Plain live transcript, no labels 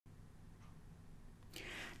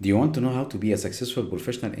Do you want to know how to be a successful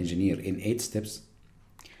professional engineer in 8 steps?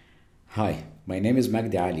 Hi, my name is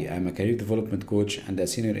Magdy Aly. I'm a career development coach and a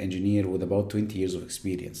senior engineer with about 20 years of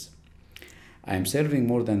experience. I am serving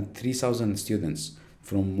more than 3,000 students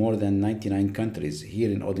from more than 99 countries here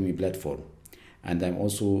in Udemy platform. And I'm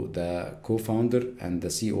also the co-founder and the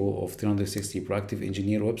CEO of 360 Proactive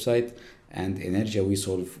Engineer website and Energia We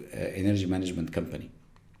Solve energy management company.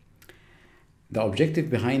 The objective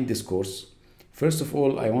behind this course, first of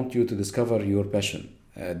all, I want you to discover your passion.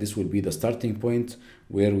 This will be the starting point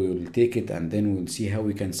where we will take it, and then we'll see how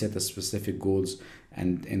we can set a specific goals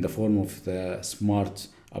and in the form of the SMART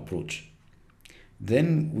approach.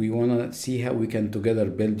 Then we want to see how we can together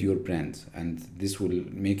build your brand, and this will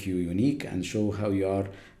make you unique and show how you are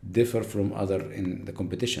differ from other in the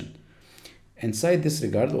competition. Inside this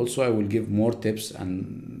regard, also I will give more tips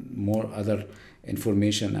and more other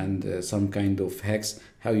information and some kind of hacks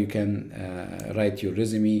how you can write your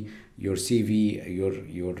resume, your CV,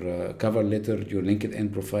 your cover letter, your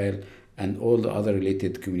LinkedIn profile, and all the other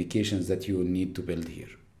related communications that you will need to build here.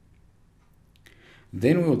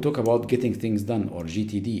 Then we will talk about getting things done, or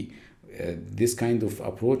GTD. This kind of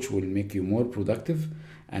approach will make you more productive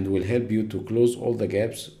and will help you to close all the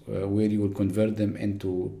gaps where you will convert them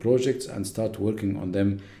into projects and start working on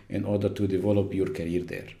them in order to develop your career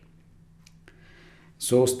there.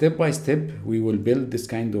 So step by step, we will build this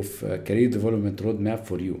kind of career development roadmap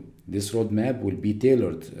for you. This roadmap will be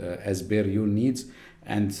tailored as per your needs,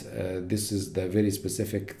 and this is the very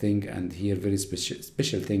specific thing and here very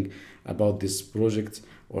special thing about this project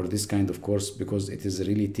or this kind of course, because it is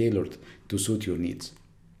really tailored to suit your needs.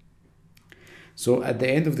 So at the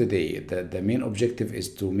end of the day, the main objective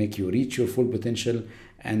is to make you reach your full potential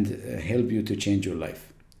and help you to change your life.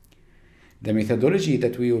 The methodology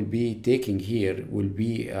that we will be taking here will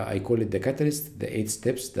be, I call it the catalyst, the 8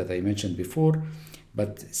 steps that I mentioned before.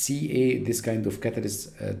 But CA, this kind of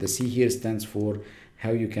catalyst, the C here stands for how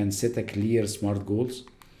you can set a clear, smart goals.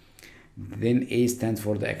 Then A stands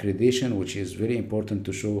for the accreditation, which is very important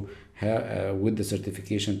to show how, with the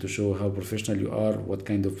certification, to show how professional you are, what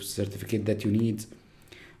kind of certificate that you need.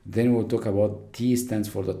 Then we'll talk about T stands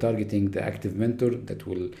for the targeting, the active mentor that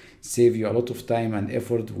will save you a lot of time and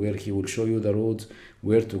effort, where he will show you the roads,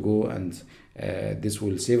 where to go, and this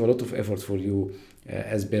will save a lot of effort for you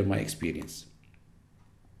as per my experience.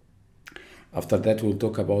 After that, we'll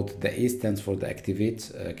talk about the A stands for the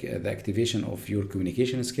activation of your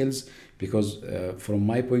communication skills, because from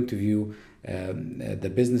my point of view,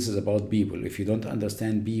 the business is about people. If you don't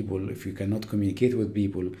understand people, if you cannot communicate with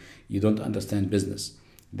people, you don't understand business.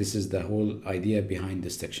 This is the whole idea behind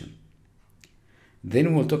this section.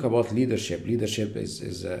 Then we'll talk about leadership. Leadership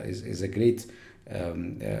is a great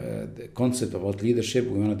concept about leadership.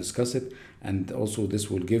 We want to discuss it, and also this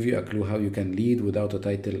will give you a clue how you can lead without a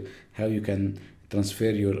title, how you can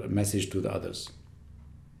transfer your message to the others.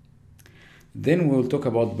 Then we'll talk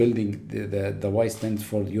about building the Y stands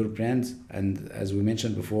for your brand, and as we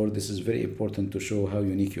mentioned before, this is very important to show how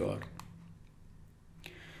unique you are.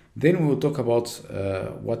 Then we will talk about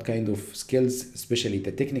what kind of skills, especially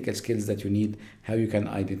the technical skills that you need, how you can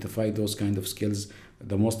identify those kind of skills,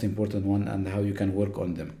 the most important one, and how you can work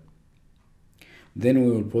on them. Then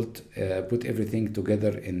we will put everything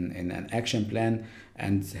together in an action plan,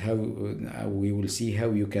 and how we will see how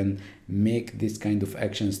you can make this kind of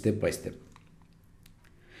action step by step.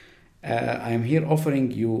 I am here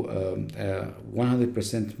offering you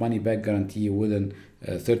 100% money back guarantee within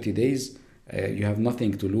 30 days. You have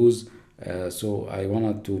nothing to lose, so I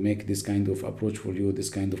wanted to make this kind of approach for you, this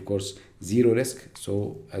kind of course, zero risk.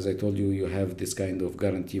 So as I told you, you have this kind of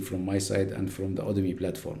guarantee from my side and from the Udemy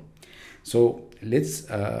platform. So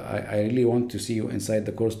I really want to see you inside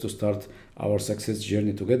the course to start our success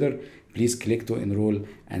journey together. Please click to enroll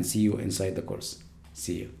and see you inside the course.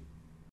 See you.